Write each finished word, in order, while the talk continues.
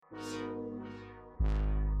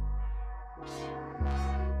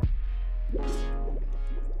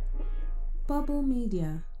Bubble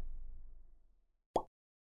Media.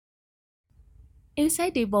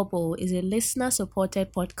 Inside the Bubble is a listener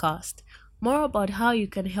supported podcast. More about how you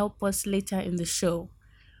can help us later in the show.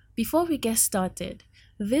 Before we get started,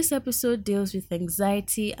 this episode deals with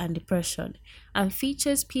anxiety and depression and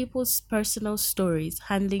features people's personal stories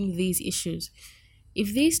handling these issues.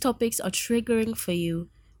 If these topics are triggering for you,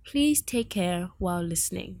 please take care while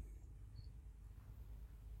listening.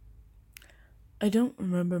 I don't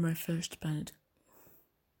remember my first panic.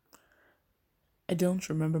 I don't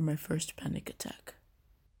remember my first panic attack.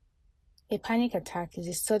 A panic attack is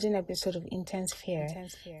a sudden episode of intense fear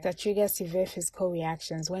that triggers severe physical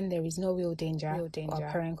reactions when there is no real danger or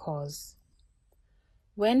apparent cause.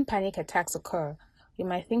 When panic attacks occur, you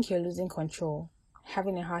might think you're losing control,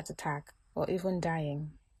 having a heart attack, or even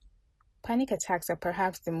dying. Panic attacks are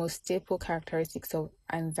perhaps the most staple characteristics of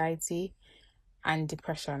anxiety and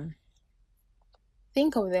depression.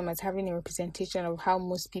 Think of them as having a representation of how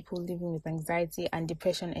most people living with anxiety and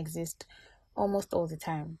depression exist almost all the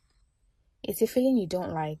time. It's a feeling you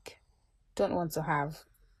don't like, don't want to have,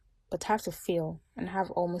 but have to feel and have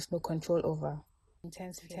almost no control over.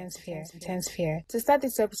 Intense fear. To start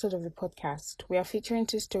this episode of the podcast, we are featuring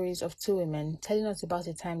two stories of two women telling us about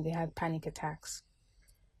the time they had panic attacks.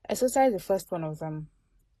 Esosa is the first one of them.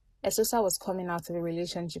 Esosa was coming out of a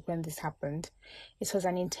relationship when this happened. It was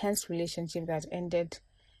an intense relationship that ended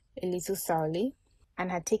a little sourly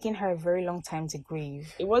and had taken her a very long time to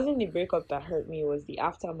grieve. It wasn't the breakup that hurt me, it was the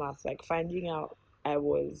aftermath, like finding out I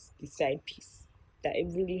was the side piece. That it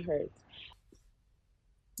really hurt.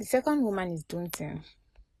 The second woman is Dunsin.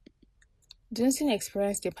 Dunsin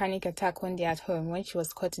experienced a panic attack one day at home when she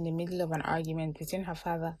was caught in the middle of an argument between her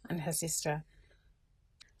father and her sister.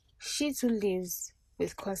 She too lives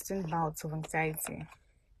with constant bouts of anxiety.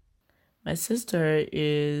 My sister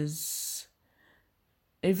is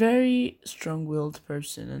a very strong willed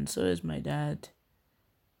person, and so is my dad.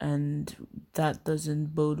 And that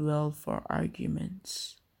doesn't bode well for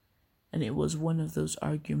arguments. And it was one of those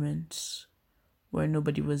arguments where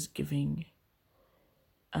nobody was giving,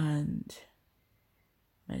 and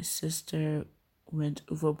my sister went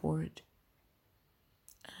overboard,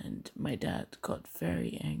 and my dad got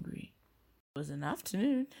very angry. It was an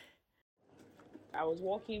afternoon. I was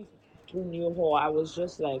walking through New Hall. I was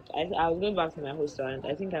just like, I was going back to my hostel, and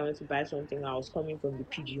I think I went to buy something. I was coming from the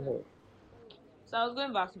PG Hall. So I was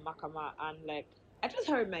going back to Makama, and like, I just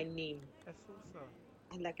heard my name.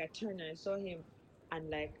 And like, I turned and I saw him, and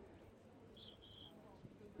like,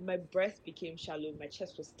 my breath became shallow. My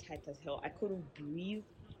chest was tight as hell. I couldn't breathe,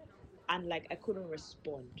 and like, I couldn't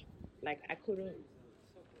respond. Like, I couldn't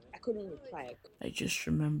reply. I just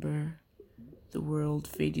remember the world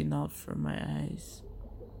fading out from my eyes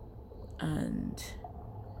and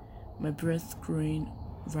my breath growing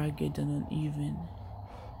ragged and uneven,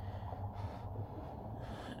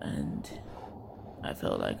 and I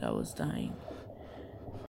felt like I was dying.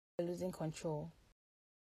 Losing control.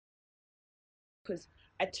 Because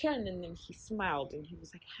I turned and then he smiled and he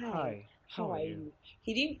was like, "Hi, how are you?"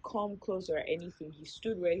 He didn't come close or anything. He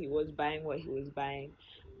stood where he was buying what he was buying,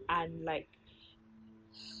 and like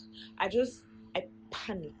I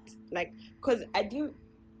panicked, like, because I didn't.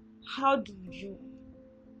 How do you?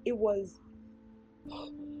 It was,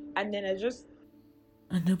 and then I just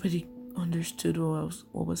And nobody understood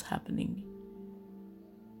what was happening.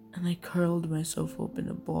 And I curled myself up in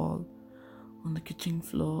a ball on the kitchen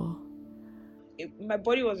floor. my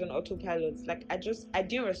body was on autopilot. Like I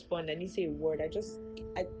didn't respond. I didn't say a word.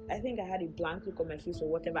 I think I had a blank look on my face or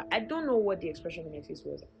whatever. I don't know what the expression on my face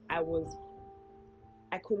was.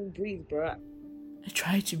 I couldn't breathe, bro. I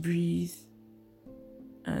tried to breathe,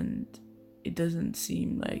 and it doesn't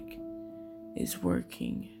seem like it's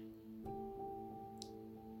working.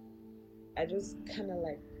 I just kind of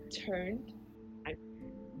like turned and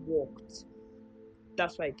walked.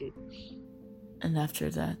 That's what I did. And after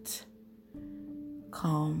that,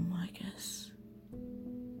 calm, I guess.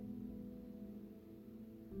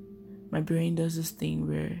 My brain does this thing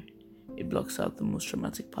where it blocks out the most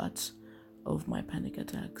traumatic parts of my panic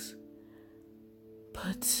attacks.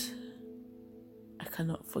 But I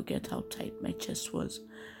cannot forget how tight my chest was,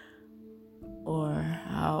 or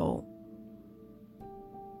how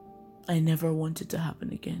I never wanted to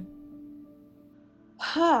happen again.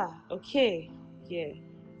 Okay. Yeah.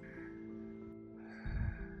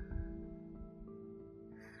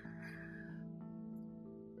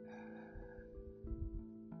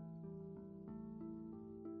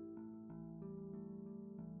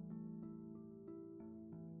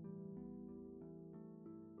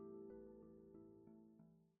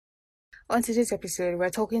 On today's episode, we're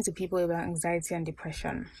talking to people about anxiety and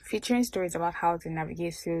depression, featuring stories about how to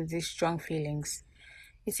navigate through these strong feelings.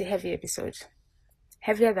 It's a heavy episode,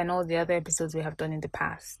 heavier than all the other episodes we have done in the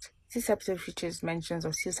past. This episode features mentions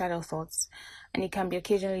of suicidal thoughts, and it can be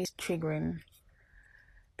occasionally triggering.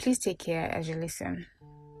 Please take care as you listen.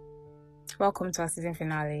 Welcome to our season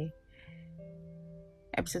finale,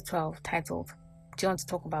 episode 12, titled, Do You Want to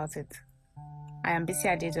Talk About It? I am Bisi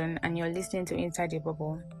Adedon, and you're listening to Inside Your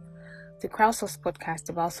Bubble, the crowdsourced podcast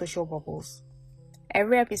about social bubbles.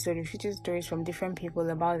 Every episode features stories from different people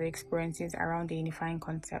about their experiences around the unifying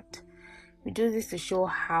concept. We do this to show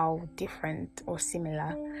how different or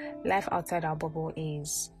similar life outside our bubble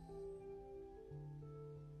is.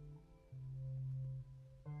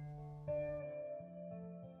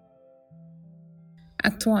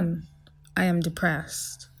 Act 1. I am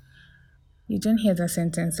depressed. You don't hear that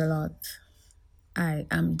sentence a lot. I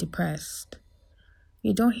am depressed.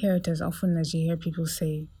 You don't hear it as often as you hear people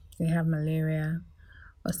say they have malaria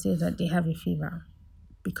or say that they have a fever,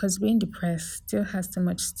 because being depressed still has so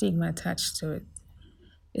much stigma attached to it.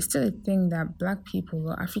 It's still a thing that Black people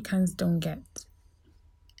or Africans don't get.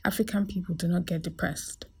 African people do not get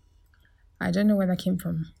depressed. I don't know where that came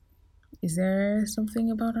from. Is there something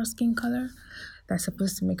about our skin color that's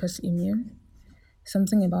supposed to make us immune?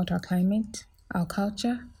 Something about our climate, our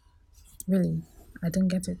culture? Really, I don't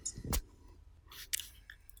get it.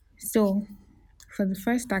 So, for the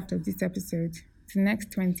first act of this episode, the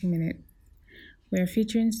next 20 minutes, we are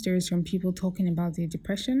featuring stories from people talking about their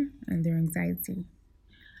depression and their anxiety.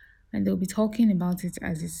 And they'll be talking about it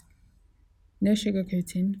as is. No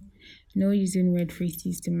sugarcoating, no using weird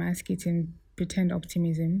phrases to mask it and pretend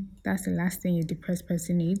optimism. That's the last thing a depressed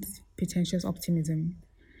person needs, pretentious optimism.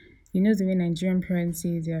 You know the way Nigerian parents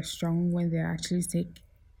say they are strong when they are actually sick,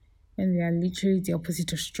 when they are literally the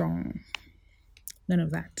opposite of strong. None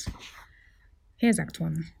of that. Here's Act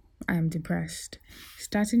 1. I am depressed.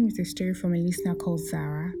 Starting with a story from a listener called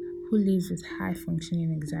Zara, who lives with high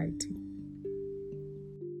functioning anxiety.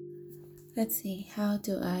 Let's see, how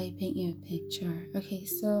do I paint you a picture? Okay,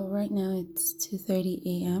 so right now it's 2:30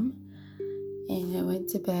 a.m. and I went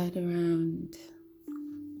to bed around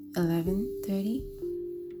 11:30,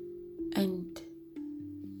 and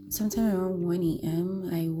sometime around 1 a.m.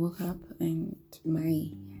 I woke up and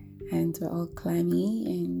my hands were all clammy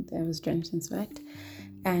and I was drenched in sweat,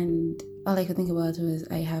 and all I could think about was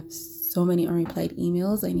I have so many unreplied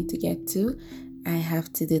emails I need to get to. I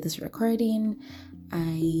have to do this recording.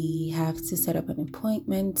 I have to set up an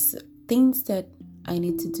appointment. Things that I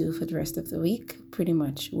need to do for the rest of the week pretty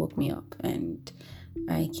much woke me up, and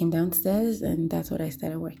I came downstairs and that's what I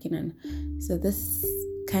started working on. So this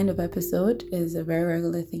kind of episode is a very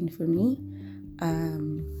regular thing for me.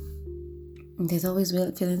 There's always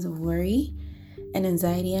feelings of worry and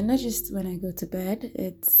anxiety, and not just when I go to bed.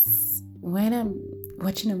 It's when I'm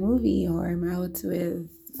watching a movie or I'm out with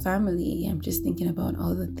family. I'm just thinking about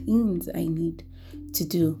all the things I need to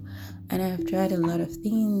do, and I've tried a lot of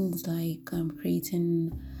things like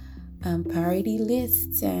creating priority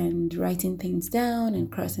lists and writing things down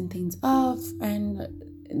and crossing things off, and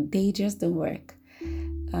they just don't work.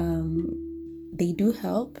 They do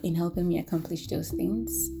help in helping me accomplish those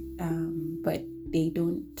things, but they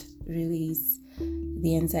don't release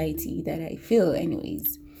the anxiety that I feel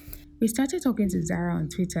anyways. We started talking to Zara on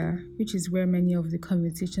Twitter, which is where many of the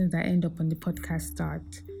conversations that end up on the podcast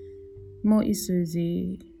start. Mo Isu,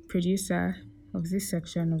 the producer of this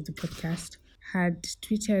section of the podcast, had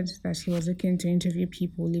tweeted that he was looking to interview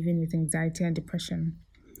people living with anxiety and depression.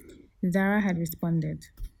 Zara had responded.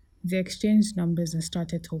 They exchanged numbers and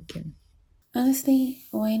started talking. Honestly,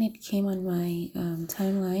 when it came on my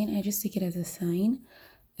timeline, I just took it as a sign,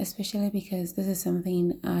 especially because this is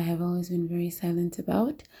something I have always been very silent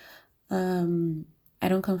about. I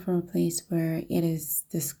don't come from a place where it is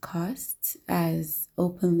discussed as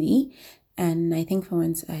openly, and I think for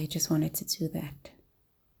once I just wanted to do that.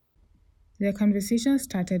 The conversation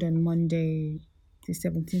started on Monday, the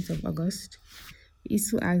 17th of August.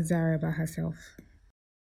 Isu asked Zara about herself.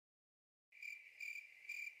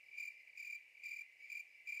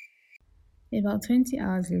 About 20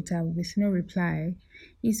 hours later, with no reply,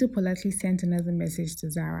 Isu politely sent another message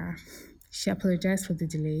to Zara. She apologized for the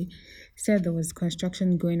delay, said there was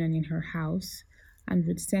construction going on in her house, and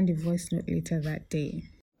would send a voice note later that day.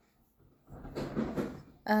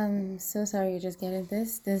 So sorry you're just getting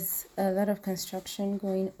this. There's a lot of construction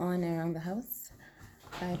going on around the house.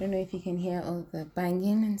 I don't know if you can hear all the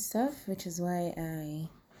banging and stuff, which is why I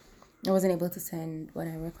wasn't able to send what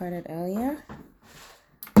I recorded earlier.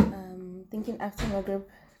 Thinking after my group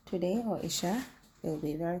today or Isha, it'll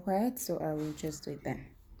be very quiet, so I will just do it then.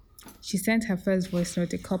 She sent her first voice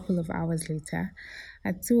note a couple of hours later,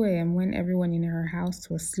 at 2 a.m. when everyone in her house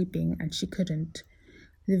was sleeping and she couldn't.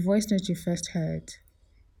 The voice note you first heard.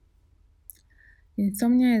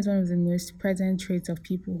 Insomnia is one of the most present traits of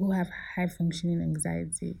people who have high functioning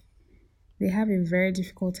anxiety. They have a very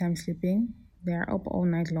difficult time sleeping. They are up all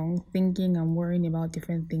night long, thinking and worrying about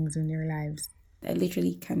different things in their lives. I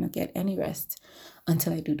literally cannot get any rest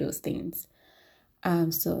until I do those things.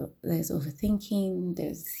 So there's overthinking,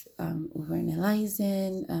 there's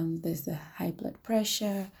overanalyzing, there's the high blood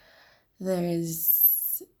pressure,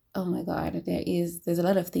 there's, oh my God, there's a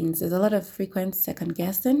lot of things. There's a lot of frequent second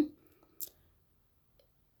guessing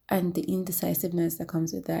and the indecisiveness that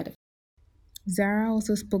comes with that. Zara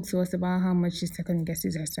also spoke to us about how much she second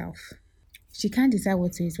guesses herself. She can't decide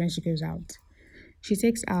what to eat when she goes out. She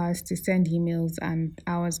takes hours to send emails and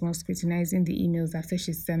hours more scrutinizing the emails after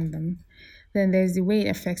she sends them. Then there's the way it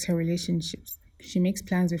affects her relationships. She makes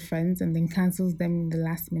plans with friends and then cancels them in the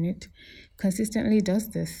last minute. Consistently does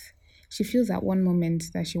this. She feels at one moment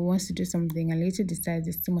that she wants to do something and later decides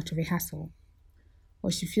it's too much of a hassle.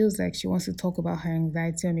 Or she feels like she wants to talk about her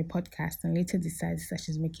anxiety on a podcast and later decides that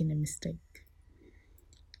she's making a mistake.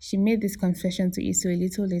 She made this confession to Isu a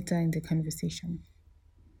little later in the conversation.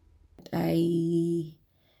 I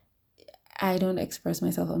don't express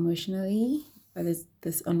myself emotionally, but there's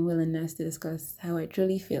this unwillingness to discuss how I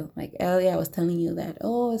truly feel. Like earlier I was telling you that,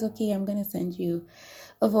 oh, it's okay, I'm going to send you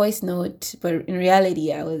a voice note. But in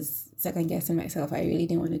reality, I was second guessing myself. I really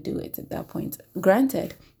didn't want to do it at that point.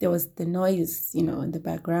 Granted, there was the noise, in the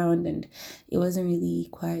background and it wasn't really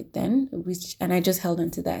quiet then, and I just held on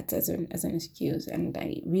to that as an excuse. And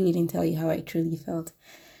I really didn't tell you how I truly felt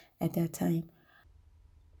at that time.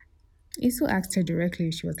 Isu asked her directly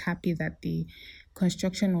if she was happy that the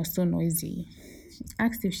construction was so noisy. She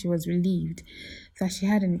asked if she was relieved that she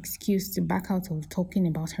had an excuse to back out of talking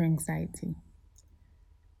about her anxiety.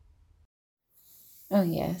 Oh,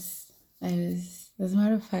 yes. As a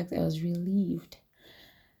matter of fact, I was relieved.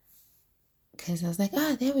 Because I was like,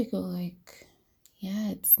 there we go. Like, yeah,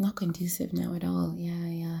 it's not conducive now at all.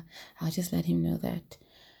 Yeah. I'll just let him know that.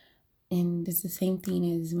 And it's the same thing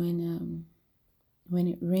as when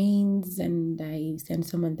it rains and I send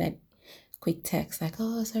someone that quick text like,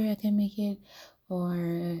 oh, sorry, I can't make it.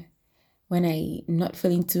 Or when I'm not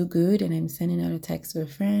feeling too good and I'm sending out a text to a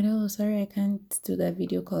friend, oh, sorry, I can't do that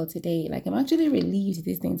video call today. Like, I'm actually relieved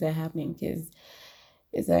these things are happening because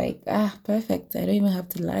it's like, perfect. I don't even have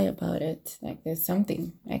to lie about it. Like, there's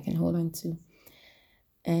something I can hold on to.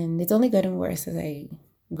 And it's only gotten worse as I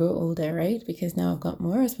grow older, right? Because now I've got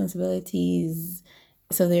more responsibilities.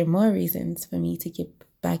 So there are more reasons for me to keep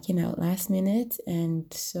backing out last minute.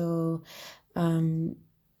 And so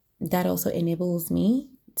that also enables me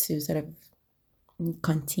to sort of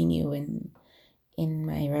continue in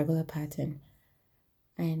my regular pattern.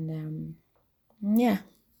 And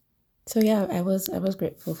so yeah, I was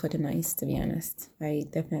grateful for the noise, to be honest. I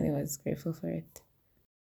definitely was grateful for it.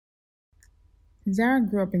 Zara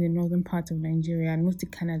grew up in the northern part of Nigeria and moved to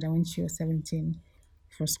Canada when she was 17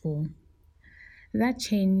 for school. That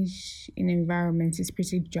change in environment is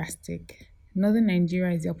pretty drastic. Northern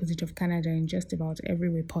Nigeria is the opposite of Canada in just about every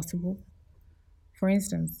way possible. For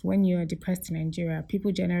instance, when you are depressed in Nigeria,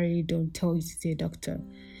 people generally don't tell you to see a doctor.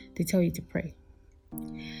 They tell you to pray.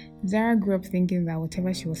 Zara grew up thinking that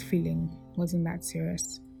whatever she was feeling wasn't that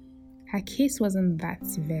serious. Her case wasn't that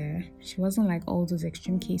severe. She wasn't like all those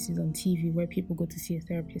extreme cases on TV where people go to see a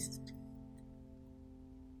therapist.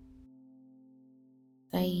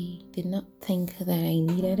 I did not think that I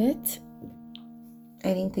needed it.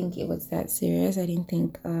 I didn't think it was that serious. I didn't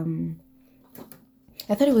think,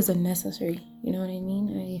 I thought it was unnecessary. You know what I mean?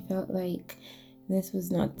 I felt like this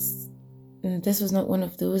was not one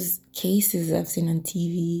of those cases I've seen on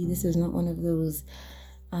TV. This is not one of those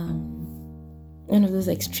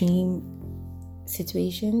extreme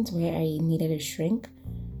situations where I needed a shrink.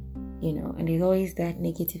 And there's always that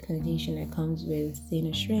negative connotation that comes with seeing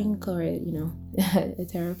a shrink or, a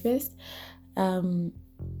therapist.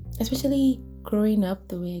 Especially growing up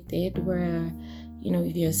the way I did, where,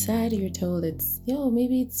 if you're sad, you're told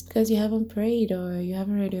maybe it's because you haven't prayed or you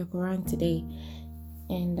haven't read your Quran today.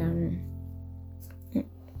 And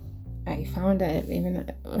I found that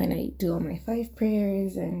even when I do all my 5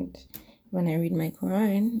 prayers and when I read my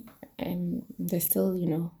Quran, there's still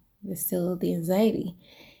the anxiety.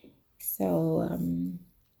 So,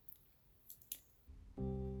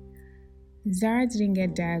 Zara didn't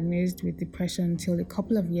get diagnosed with depression until a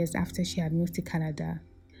couple of years after she had moved to Canada.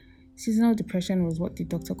 Seasonal depression was what the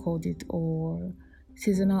doctor called it, or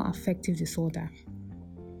seasonal affective disorder.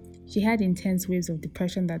 She had intense waves of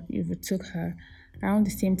depression that overtook her, around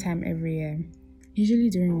the same time every year, usually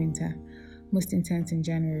during winter, most intense in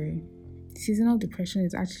January. Seasonal depression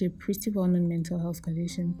is actually a pretty well known mental health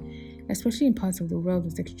condition, especially in parts of the world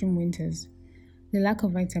with extreme winters. The lack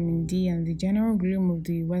of vitamin D and the general gloom of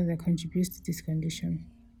the weather contributes to this condition.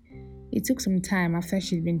 It took some time after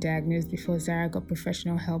she'd been diagnosed before Zara got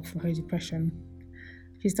professional help for her depression.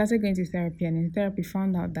 She started going to therapy, and in therapy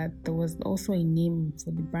found out that there was also a name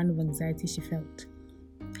for the brand of anxiety she felt: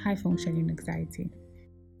 high functioning anxiety.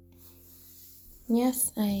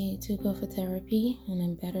 Yes, I do go for therapy and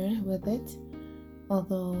I'm better with it.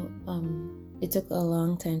 Although it took a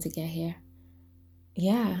long time to get here.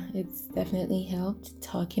 Yeah, it's definitely helped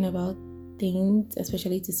talking about things,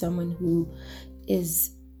 especially to someone who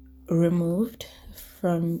is removed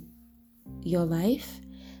from your life.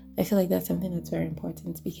 I feel like that's something that's very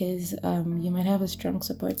important because you might have a strong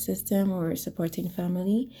support system or supporting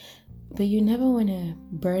family, but you never want to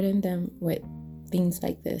burden them with things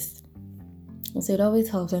like this. And so it always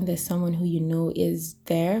helps when there's someone who you know is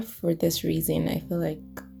there for this reason. I feel like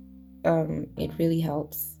it really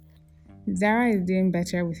helps. Zara is doing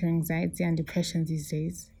better with her anxiety and depression these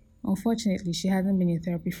days. Unfortunately, she hasn't been in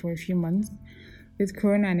therapy for a few months with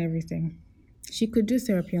Corona and everything. She could do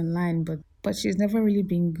therapy online, but she's never really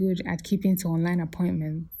been good at keeping to online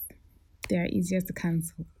appointments. They are easier to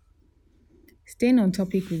cancel. Staying on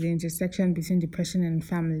topic with the intersection between depression and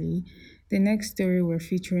family, the next story we're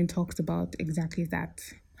featuring talks about exactly that: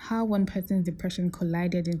 how one person's depression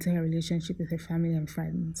collided into her relationship with her family and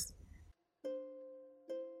friends.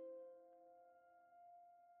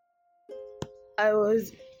 I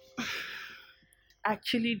was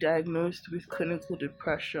actually diagnosed with clinical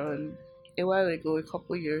depression a while ago, a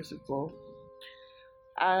couple years ago.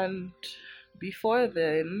 And before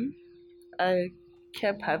then, I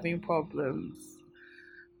kept having problems.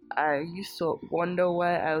 I used to wonder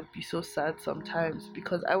why I would be so sad sometimes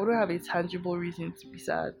because I wouldn't have a tangible reason to be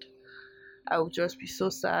sad. I would just be so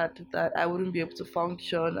sad that I wouldn't be able to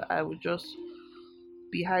function. I would just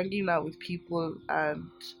be hanging out with people and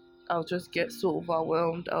I'll just get so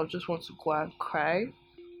overwhelmed. I'll just want to go and cry.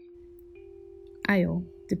 Ayo,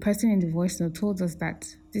 the person in the voice note, told us that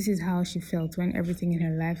this is how she felt when everything in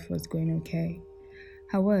her life was going okay.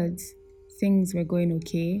 Her words: things were going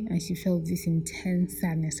okay, and she felt this intense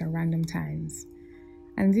sadness at random times.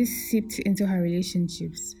 And this seeped into her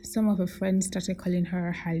relationships. Some of her friends started calling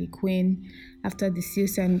her Harley Quinn after the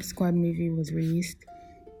Suicide Squad movie was released.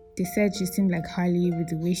 They said she seemed like Harley with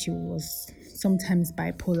the way she was sometimes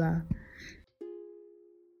bipolar.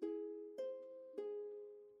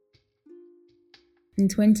 In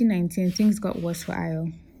 2019, things got worse for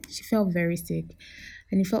Ayo. She felt very sick,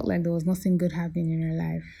 and it felt like there was nothing good happening in her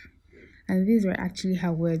life. And these were actually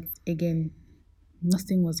her words again: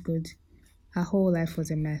 nothing was good. Her whole life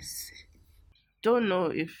was a mess. Don't know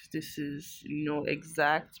if this is,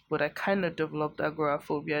 exact, but I kind of developed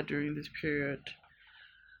agoraphobia during this period.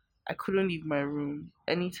 I couldn't leave my room.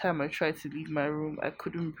 Anytime I tried to leave my room, I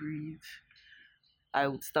couldn't breathe. I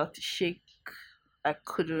would start to shake. I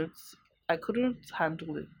couldn't I couldn't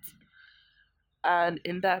handle it. And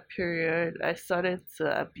in that period, I started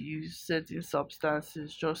to abuse certain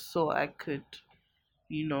substances just so I could,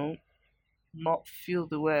 you know, not feel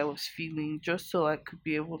the way I was feeling, just so I could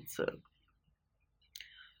be able to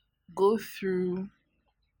go through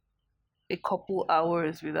a couple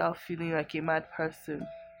hours without feeling like a mad person.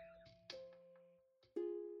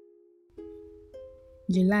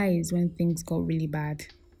 July is when things got really bad.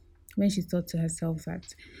 When she thought to herself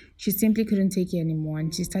that she simply couldn't take it anymore,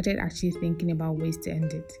 and she started actually thinking about ways to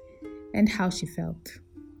end it and how she felt.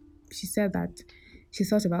 She said that she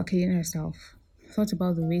thought about killing herself, thought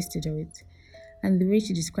about the ways to do it, and the way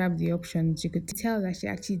she described the options, you could tell that she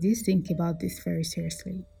actually did think about this very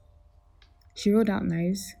seriously. She rolled out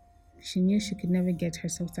knives. She knew she could never get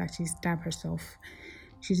herself to actually stab herself.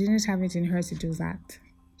 She didn't have it in her to do that.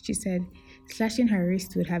 She said slashing her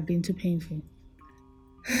wrist would have been too painful.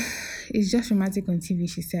 It's just romantic on TV,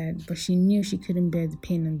 she said, but she knew she couldn't bear the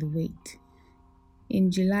pain and the weight.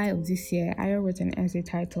 In July of this year, Ayo wrote an essay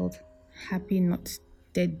titled Happy Not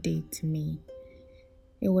Dead Day to Me.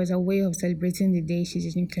 It was a way of celebrating the day she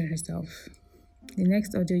didn't kill herself. The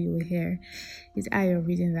next audio you will hear is Ayo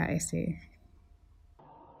reading that essay.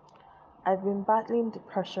 I've been battling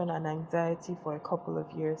depression and anxiety for a couple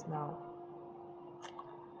of years now.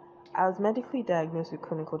 I was medically diagnosed with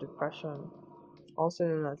clinical depression, also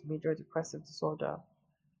known as major depressive disorder,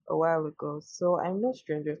 a while ago, so I'm no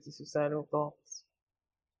stranger to suicidal thoughts.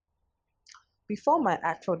 Before my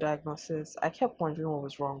actual diagnosis, I kept wondering what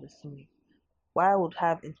was wrong with me, why I would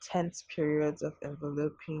have intense periods of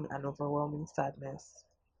enveloping and overwhelming sadness.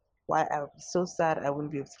 why I would be so sad I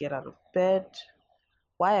wouldn't be able to get out of bed,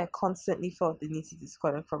 why I constantly felt the need to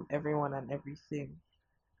disconnect from everyone and everything,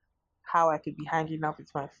 how I could be hanging out with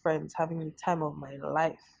my friends, having the time of my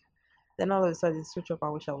life. Then all of a sudden switch up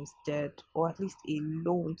and wish I was dead, or at least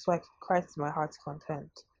alone so I could cry to my heart's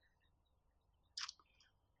content.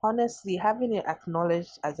 Honestly, having it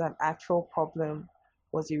acknowledged as an actual problem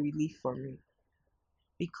was a relief for me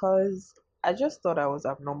because I just thought I was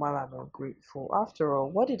abnormal and ungrateful. After all,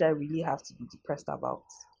 what did I really have to be depressed about?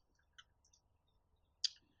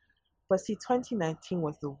 But see, 2019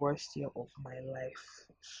 was the worst year of my life.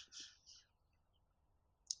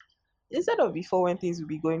 Instead of before when things would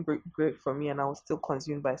be going great for me and I was still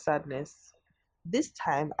consumed by sadness, this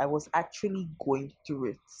time I was actually going through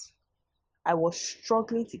it. I was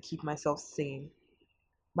struggling to keep myself sane.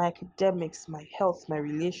 My academics, my health, my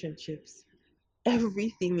relationships,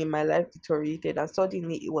 everything in my life deteriorated, and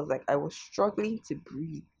suddenly it was like I was struggling to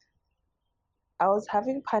breathe. I was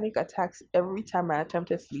having panic attacks every time I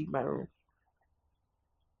attempted to leave my room.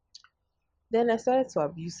 Then I started to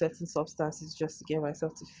abuse certain substances just to get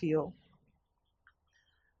myself to feel.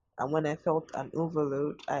 And when I felt an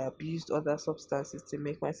overload, I abused other substances to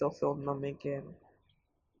make myself feel numb again.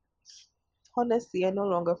 Honestly, I no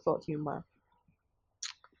longer felt human.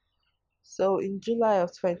 So in July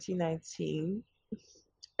of 2019,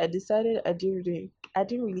 I decided I didn't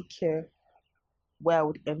really care where I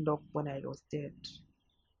would end up when I was dead.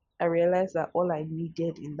 I realized that all I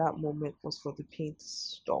needed in that moment was for the pain to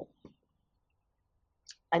stop.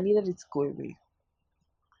 I needed it to go away.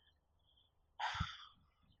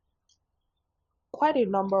 Quite a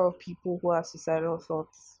number of people who have suicidal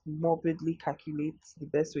thoughts morbidly calculate the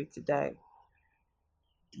best way to die.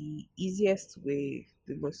 The easiest way,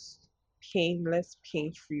 the most painless,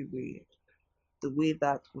 pain free way, the way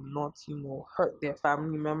that would not, hurt their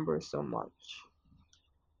family members so much.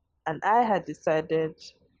 And I had decided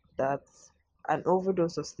that an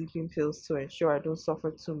overdose of sleeping pills to ensure I don't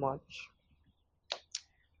suffer too much.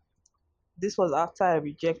 This was after I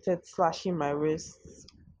rejected slashing my wrists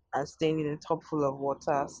and staying in a tub full of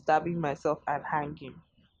water, stabbing myself and hanging.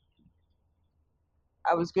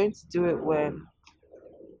 I was going to do it when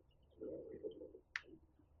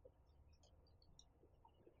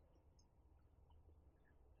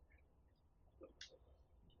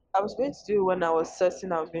I was going to do it when I was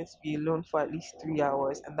certain I was going to be alone for at least 3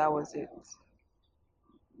 hours, and that was it.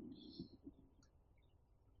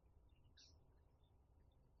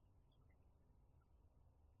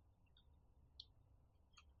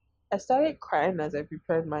 I started crying as I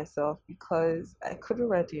prepared myself because I couldn't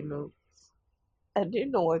write a note. I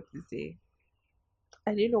didn't know what to say.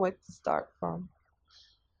 I didn't know where to start from.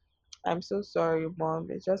 I'm so sorry,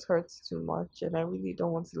 Mom. It just hurts too much, and I really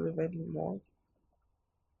don't want to live anymore.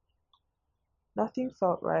 Nothing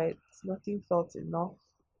felt right. Nothing felt enough.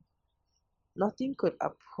 Nothing could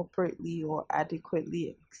appropriately or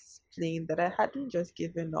adequately explain that I hadn't just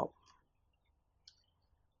given up.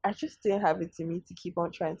 I just didn't have it in me to keep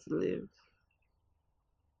on trying to live.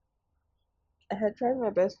 I had tried my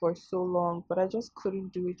best for so long, but I just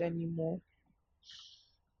couldn't do it anymore.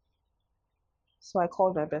 So I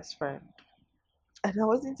called my best friend, and I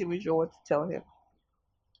wasn't even sure what to tell him.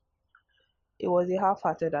 It was a half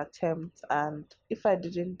hearted attempt, and if I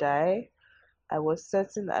didn't die, I was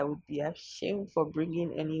certain I would be ashamed for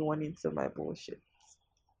bringing anyone into my bullshit.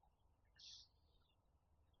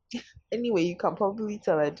 Anyway, you can probably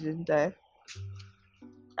tell I didn't die.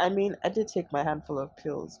 I mean, I did take my handful of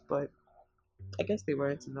pills, but I guess they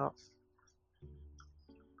weren't enough.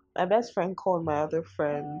 My best friend called my other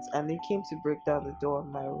friends and they came to break down the door of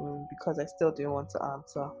my room because I still didn't want to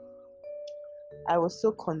answer. I was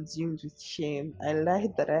so consumed with shame, I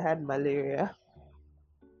lied that I had malaria.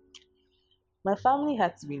 My family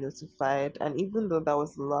had to be notified, and even though that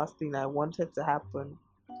was the last thing I wanted to happen,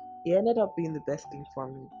 it ended up being the best thing for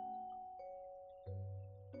me.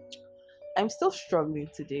 I'm still struggling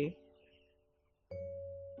today.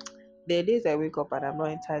 There are days I wake up and I'm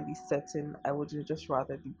not entirely certain I wouldn't just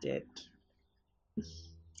rather be dead.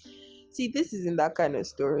 See, this isn't that kind of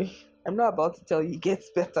story. I'm not about to tell you it gets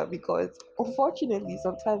better because unfortunately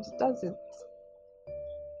sometimes it doesn't.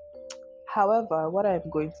 However, what I'm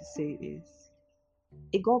going to say is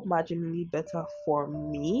it got marginally better for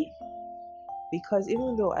me because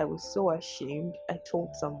even though I was so ashamed, I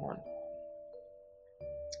told someone.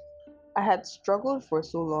 I had struggled for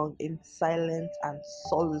so long in silence and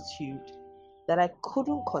solitude that I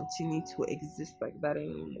couldn't continue to exist like that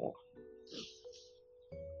anymore.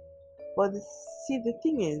 But see, the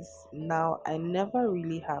thing is, now I never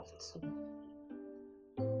really have to.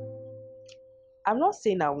 I'm not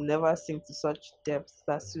saying I will never sink to such depths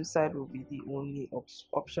that suicide will be the only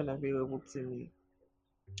option available to me.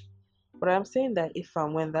 But I'm saying that if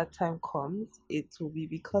and when that time comes, it will be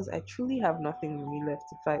because I truly have nothing in me left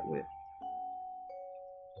to fight with.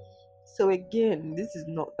 So again, this is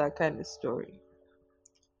not that kind of story.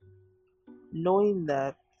 Knowing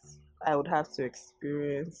that I would have to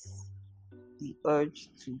experience the urge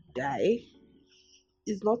to die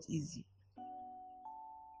is not easy.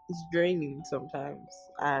 It's draining sometimes.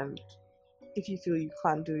 And if you feel you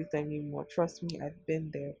can't do it anymore, trust me, I've been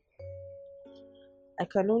there. I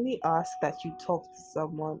can only ask that you talk to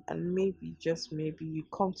someone and maybe, just maybe, you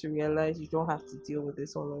come to realize you don't have to deal with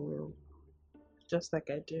this all alone. Just like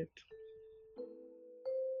I did.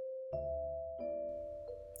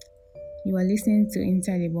 You are listening to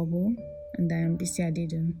Inside the Bubble, and I am Bisi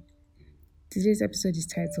Adedun. Today's episode is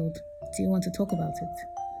titled, Do You Want to Talk About It?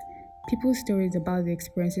 People's stories about their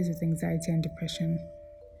experiences with anxiety and depression.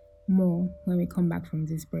 More when we come back from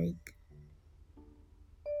this break.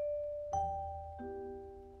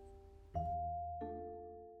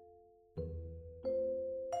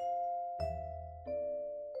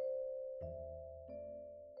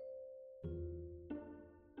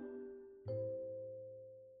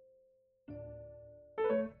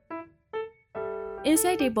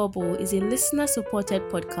 Inside a Bubble is a listener-supported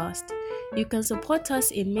podcast. You can support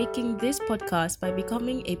us in making this podcast by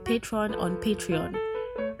becoming a patron on Patreon.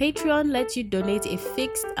 Patreon lets you donate a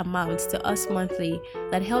fixed amount to us monthly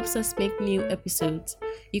that helps us make new episodes.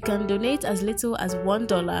 You can donate as little as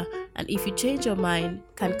 $1, and if you change your mind,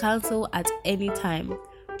 can cancel at any time.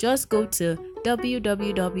 Just go to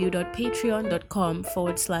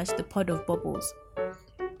www.patreon.com/thepodofbubbles.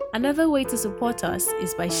 Another way to support us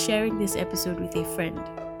is by sharing this episode with a friend.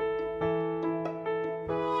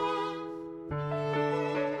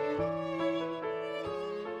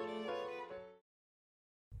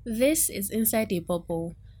 This is Inside a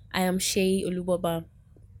Bubble. I am Shay Oluboba.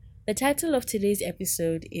 The title of today's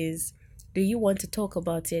episode is Do You Want to Talk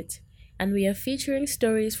About It? And we are featuring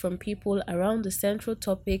stories from people around the central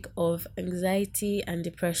topic of anxiety and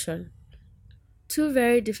depression. Two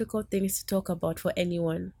very difficult things to talk about for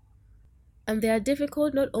anyone. And they are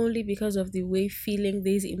difficult not only because of the way feeling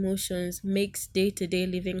these emotions makes day-to-day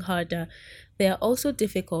living harder, they are also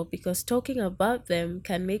difficult because talking about them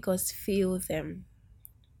can make us feel them.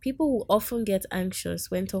 People will often get anxious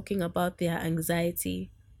when talking about their anxiety.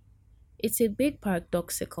 It's a bit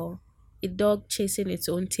paradoxical, a dog chasing its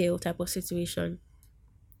own tail type of situation.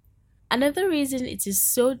 Another reason it is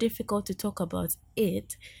so difficult to talk about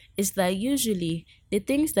it is that usually the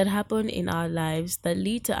things that happen in our lives that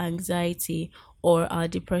lead to anxiety or our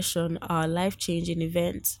depression are life changing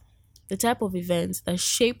events. The type of events that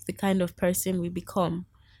shape the kind of person we become,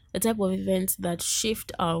 the type of events that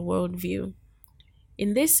shift our worldview.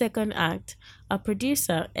 In this second act, our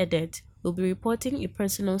producer, Edith, will be reporting a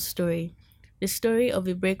personal story, the story of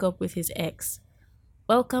a breakup with his ex.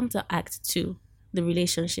 Welcome to Act 2, the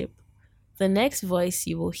relationship. The next voice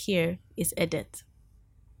you will hear is Edith.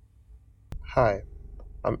 Hi,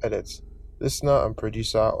 I'm Edith, listener and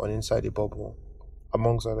producer on Inside the Bubble,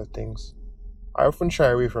 amongst other things. I often shy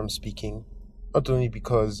away from speaking, not only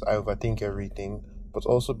because I overthink everything, but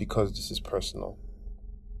also because this is personal.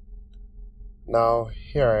 Now,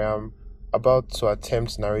 here I am, about to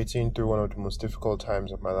attempt narrating through one of the most difficult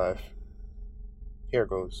times of my life. Here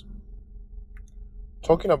goes.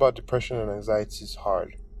 Talking about depression and anxiety is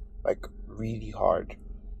hard, like really hard.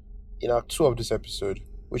 In Act 2 of this episode,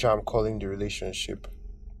 which I am calling The Relationship,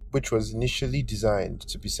 which was initially designed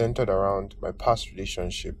to be centered around my past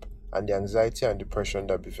relationship and the anxiety and depression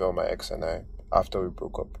that befell my ex and I after we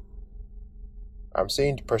broke up. I'm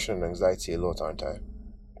saying depression and anxiety a lot, aren't I?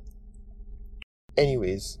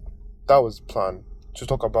 Anyways, that was the plan, to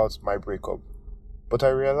talk about my breakup. But I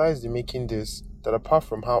realized in making this that apart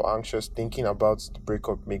from how anxious thinking about the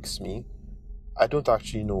breakup makes me, I don't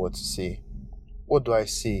actually know what to say. What do I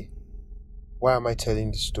say? Why am I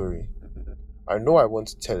telling this story? I know I want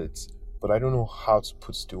to tell it, but I don't know how to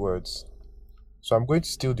put the words. So I'm going to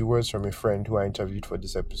steal the words from a friend who I interviewed for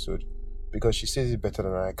this episode, because she says it better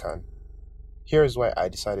than I can. Here is why I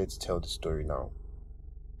decided to tell the story now.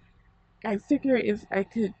 I figure if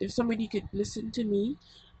somebody could listen to me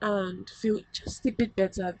and feel just a bit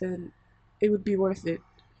better, then it would be worth it.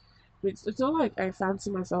 It's not like I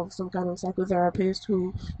fancy myself some kind of psychotherapist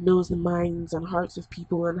who knows the minds and hearts of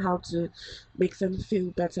people and how to make them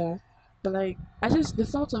feel better. But like, the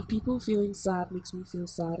thought of people feeling sad makes me feel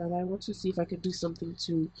sad, and I want to see if I can do something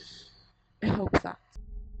to help that.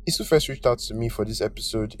 Isu first reached out to me for this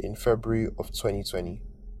episode in February of 2020.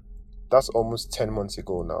 That's almost 10 months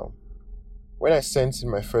ago now. When I sent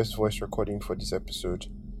in my first voice recording for this episode,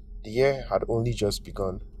 the year had only just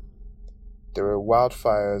begun. There were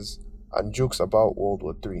wildfires and jokes about World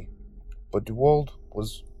War III, but the world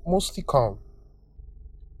was mostly calm.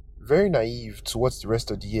 Very naive to what the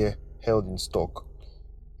rest of the year held in stock.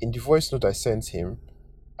 In the voice note I sent him,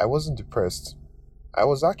 I wasn't depressed. I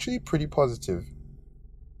was actually pretty positive.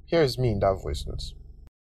 Here is me in that voice note.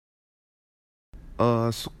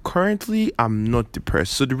 So currently I'm not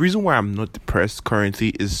depressed. So the reason why I'm not depressed currently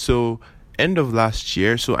is end of last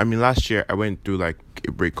year. Last year I went through like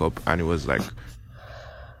a breakup and it was like.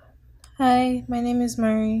 Hi, my name is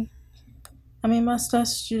Mary. I'm a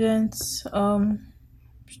master's student,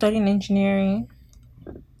 studying engineering.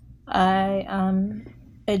 I am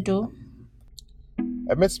Edo.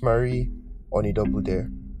 I met Marie on a double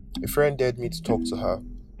dare. A friend dared me to talk to her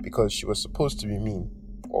because she was supposed to be mean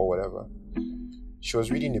or whatever. She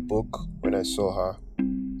was reading a book when I saw her.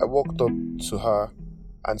 I walked up to her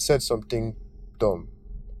and said something dumb,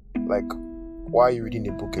 like, "Why are you reading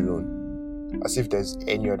a book alone?" As if there's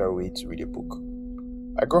any other way to read a book.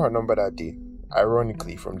 I got her number that day,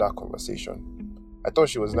 ironically from that conversation. I thought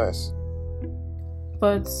she was nice.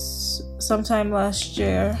 But sometime last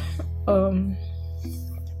year, I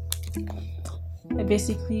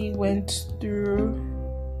basically went through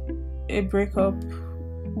a breakup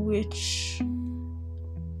which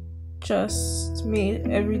just made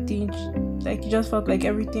everything, like, it just felt like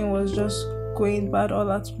everything was just going bad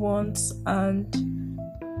all at once, and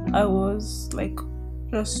I was like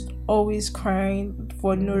just always crying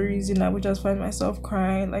for no reason. I would just find myself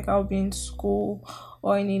crying, like I'll be in school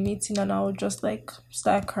or in a meeting and I would just like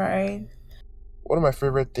start crying. One of my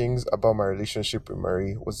favorite things about my relationship with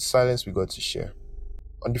Marie was the silence we got to share.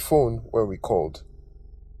 On the phone when we called,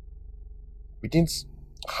 we didn't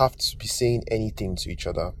have to be saying anything to each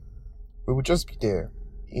other. We would just be there,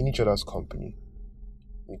 in each other's company,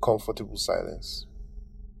 in comfortable silence.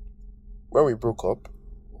 When we broke up,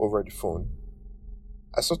 over the phone,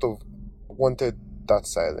 I sort of wanted that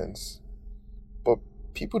silence. But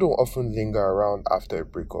people don't often linger around after a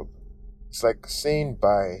breakup. It's like saying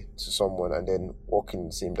bye to someone and then walking in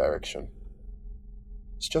the same direction.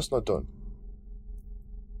 It's just not done.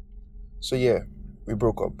 So yeah, we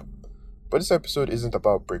broke up. But this episode isn't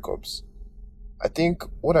about breakups. I think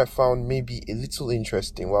what I found maybe a little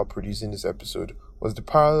interesting while producing this episode was the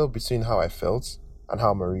parallel between how I felt and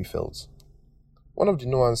how Marie felt. One of the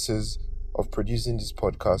nuances of producing this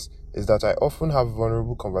podcast is that I often have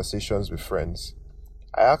vulnerable conversations with friends.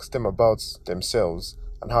 I ask them about themselves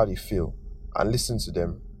and how they feel, and listen to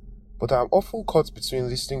them. But I am often caught between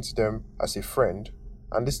listening to them as a friend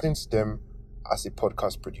and listening to them as a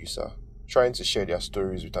podcast producer, trying to share their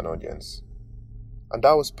stories with an audience. And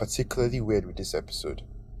that was particularly weird with this episode.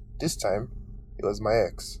 This time, it was my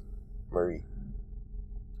ex, Marie.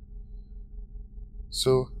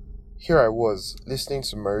 So, here I was, listening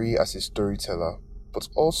to Marie as a storyteller, but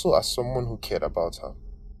also as someone who cared about her.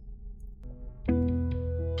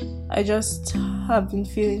 I just have been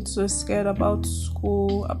feeling so scared about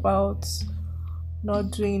school, about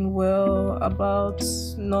not doing well, about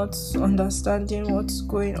not understanding what's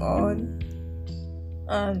going on,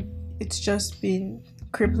 and it's just been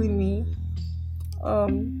crippling me.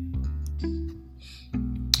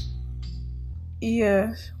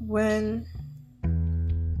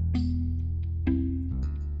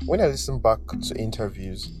 When I listen back to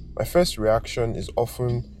interviews, my first reaction is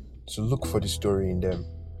often to look for the story in them.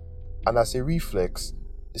 And as a reflex,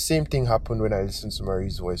 the same thing happened when I listened to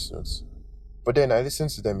Marie's voice notes. But then I listened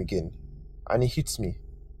to them again, and it hits me.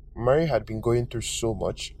 Marie had been going through so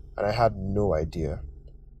much, and I had no idea.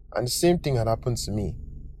 And the same thing had happened to me.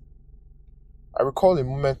 I recall a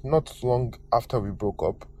moment not long after we broke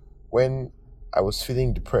up when I was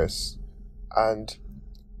feeling depressed and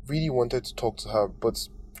really wanted to talk to her but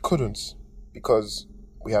couldn't because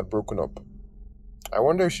we had broken up. I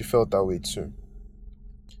wonder if she felt that way too.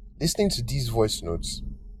 Listening to these voice notes,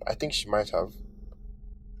 I think she might have.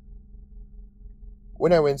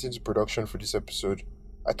 When I went into production for this episode,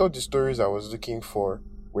 I thought the stories I was looking for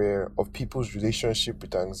were of people's relationship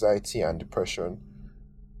with anxiety and depression,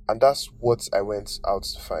 and that's what I went out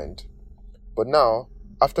to find. But now,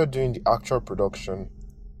 after doing the actual production,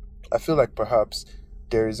 I feel like perhaps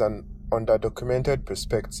there is an underdocumented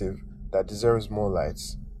perspective that deserves more light.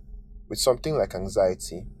 With something like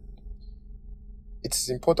anxiety, it is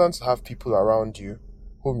important to have people around you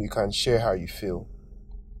whom you can share how you feel.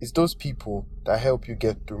 It's those people that help you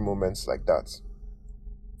get through moments like that.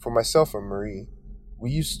 For myself and Marie, we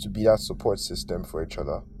used to be that support system for each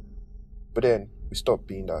other. But then, we stopped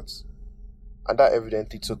being that. And that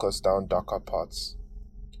evidently took us down darker paths.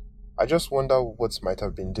 I just wonder what might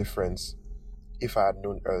have been different if I had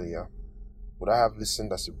known earlier. Would I have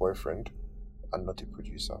listened as a boyfriend and not a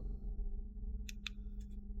producer?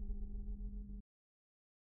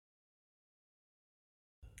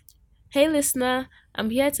 Hey listener, I'm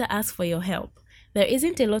here to ask for your help. There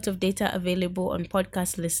isn't a lot of data available on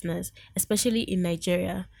podcast listeners, especially in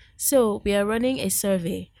Nigeria. So, we are running a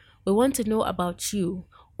survey. We want to know about you,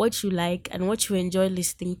 what you like, and what you enjoy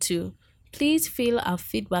listening to. Please fill our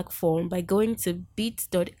feedback form by going to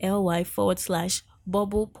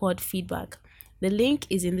bit.ly/bubblepodfeedback. The link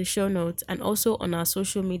is in the show notes and also on our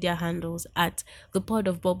social media handles at the Pod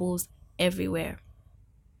of Bubbles everywhere.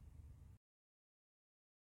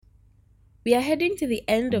 We are heading to the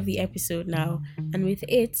end of the episode now, and with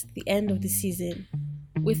it, the end of the season.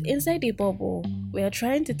 With Inside a Bubble, we are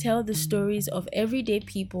trying to tell the stories of everyday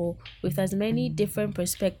people with as many different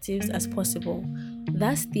perspectives as possible.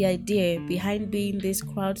 That's the idea behind being this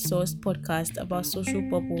crowdsourced podcast about social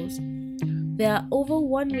bubbles. There are over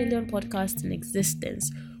 1 million podcasts in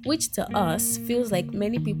existence, which to us feels like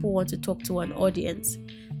many people want to talk to an audience.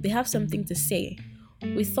 They have something to say.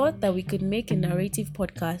 We thought that we could make a narrative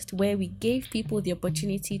podcast where we gave people the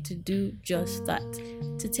opportunity to do just that,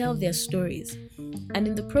 to tell their stories. And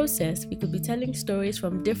in the process, we could be telling stories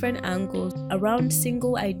from different angles around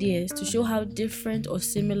single ideas to show how different or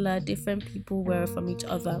similar different people were from each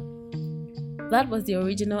other. That was the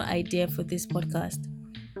original idea for this podcast.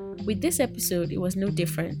 With this episode, it was no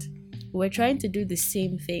different. We were trying to do the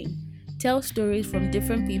same thing, tell stories from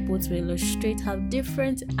different people to illustrate how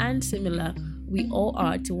different and similar we all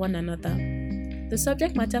are to one another. The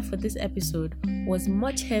subject matter for this episode was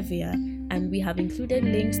much heavier, and we have included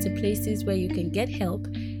links to places where you can get help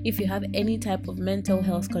if you have any type of mental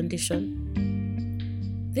health condition.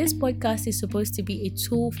 This podcast is supposed to be a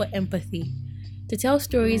tool for empathy, to tell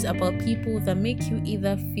stories about people that make you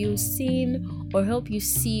either feel seen or help you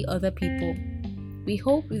see other people. We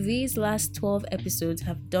hope these last 12 episodes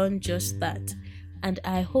have done just that, and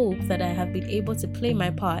I hope that I have been able to play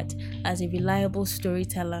my part as a reliable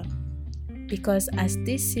storyteller. Because as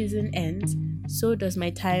this season ends, so does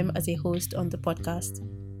my time as a host on the podcast.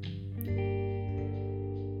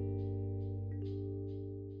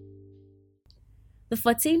 The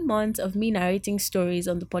 14 months of me narrating stories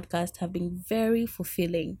on the podcast have been very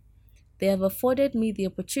fulfilling. They have afforded me the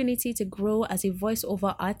opportunity to grow as a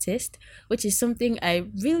voiceover artist, which is something I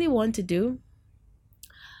really want to do.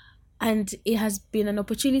 And it has been an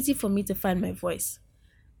opportunity for me to find my voice.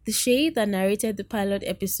 The Shay that narrated the pilot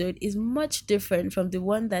episode is much different from the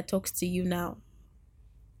one that talks to you now.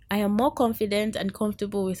 I am more confident and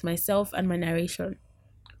comfortable with myself and my narration.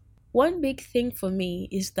 One big thing for me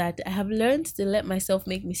is that I have learned to let myself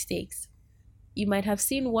make mistakes. You might have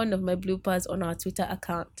seen one of my bloopers on our Twitter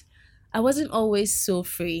account. I wasn't always so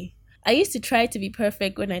free. I used to try to be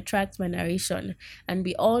perfect when I tracked my narration, and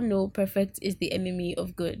we all know perfect is the enemy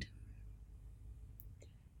of good.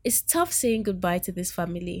 It's tough saying goodbye to this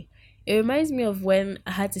family. It reminds me of when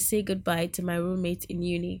I had to say goodbye to my roommate in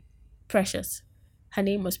uni, Precious. Her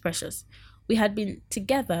name was Precious. We had been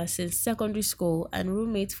together since secondary school and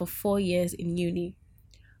roommates for 4 years in uni.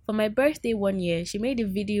 For my birthday one year, she made a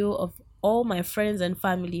video of all my friends and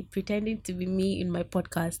family pretending to be me in my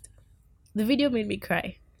podcast. The video made me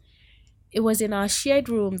cry. It was in our shared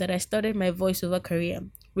room that I started my voiceover career,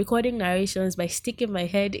 recording narrations by sticking my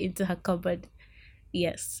head into her cupboard.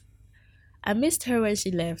 Yes, I missed her when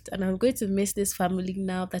she left, and I'm going to miss this family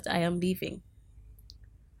now that I am leaving.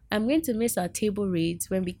 I'm going to miss our table reads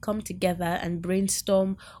when we come together and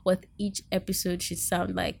brainstorm what each episode should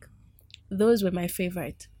sound like. Those were my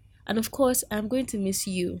favorite. And of course, I'm going to miss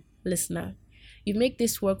you, listener. You make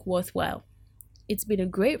this work worthwhile. It's been a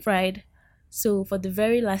great ride, so for the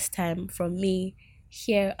very last time from me,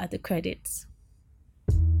 here are the credits.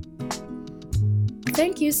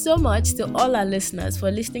 Thank you so much to all our listeners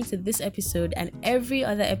for listening to this episode and every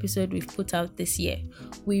other episode we've put out this year.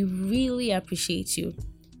 We really appreciate you.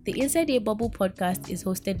 The Inside a Bubble podcast is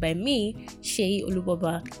hosted by me, Shay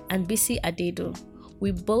Oluboba, and Bisi Adedo.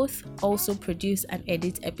 We both also produce and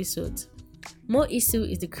edit episodes. Mo Isu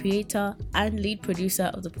is the creator and lead producer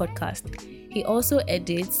of the podcast. He also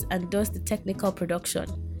edits and does the technical production.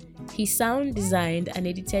 He sound designed and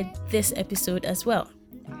edited this episode as well.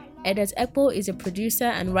 Edet Ekpo is a producer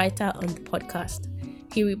and writer on the podcast.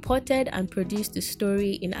 He reported and produced the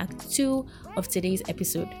story in Act 2 of today's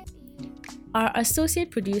episode. Our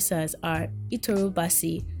associate producers are Itoru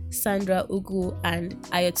Basi, Sandra Ugu, and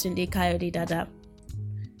Ayotunde Kayode Dada.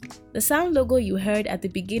 The sound logo you heard at the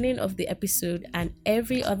beginning of the episode and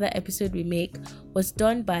every other episode we make was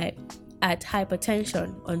done by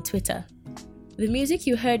 @Hypertension on Twitter. The music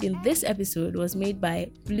you heard in this episode was made by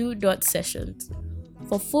Blue Dot Sessions.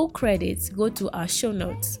 For full credits, go to our show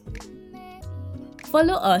notes.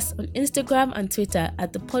 Follow us on Instagram and Twitter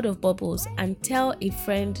at The Pod of Bubbles and tell a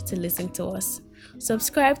friend to listen to us.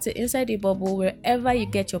 Subscribe to Inside a Bubble wherever you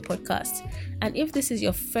get your podcasts. And if this is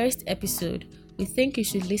your first episode, we think you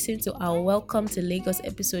should listen to our Welcome to Lagos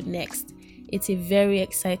episode next. It's a very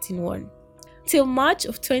exciting one. Till March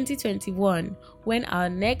of 2021, when our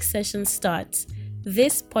next session starts,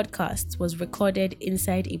 this podcast was recorded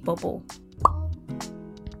inside a bubble.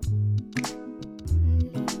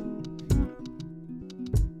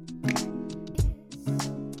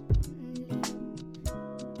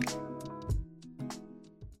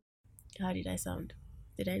 How did I sound?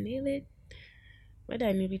 Did I nail it? Whether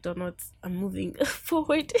I nailed it or not, I'm moving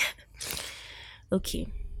forward. Okay.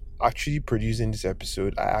 Actually, producing this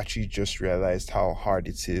episode, I actually just realized how hard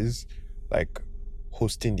it is, like,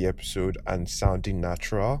 hosting the episode and sounding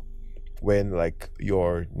natural when, like,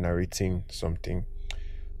 you're narrating something.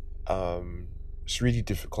 It's really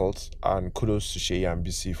difficult, and kudos to Shay and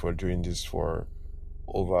BC for doing this for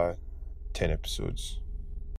over 10 episodes.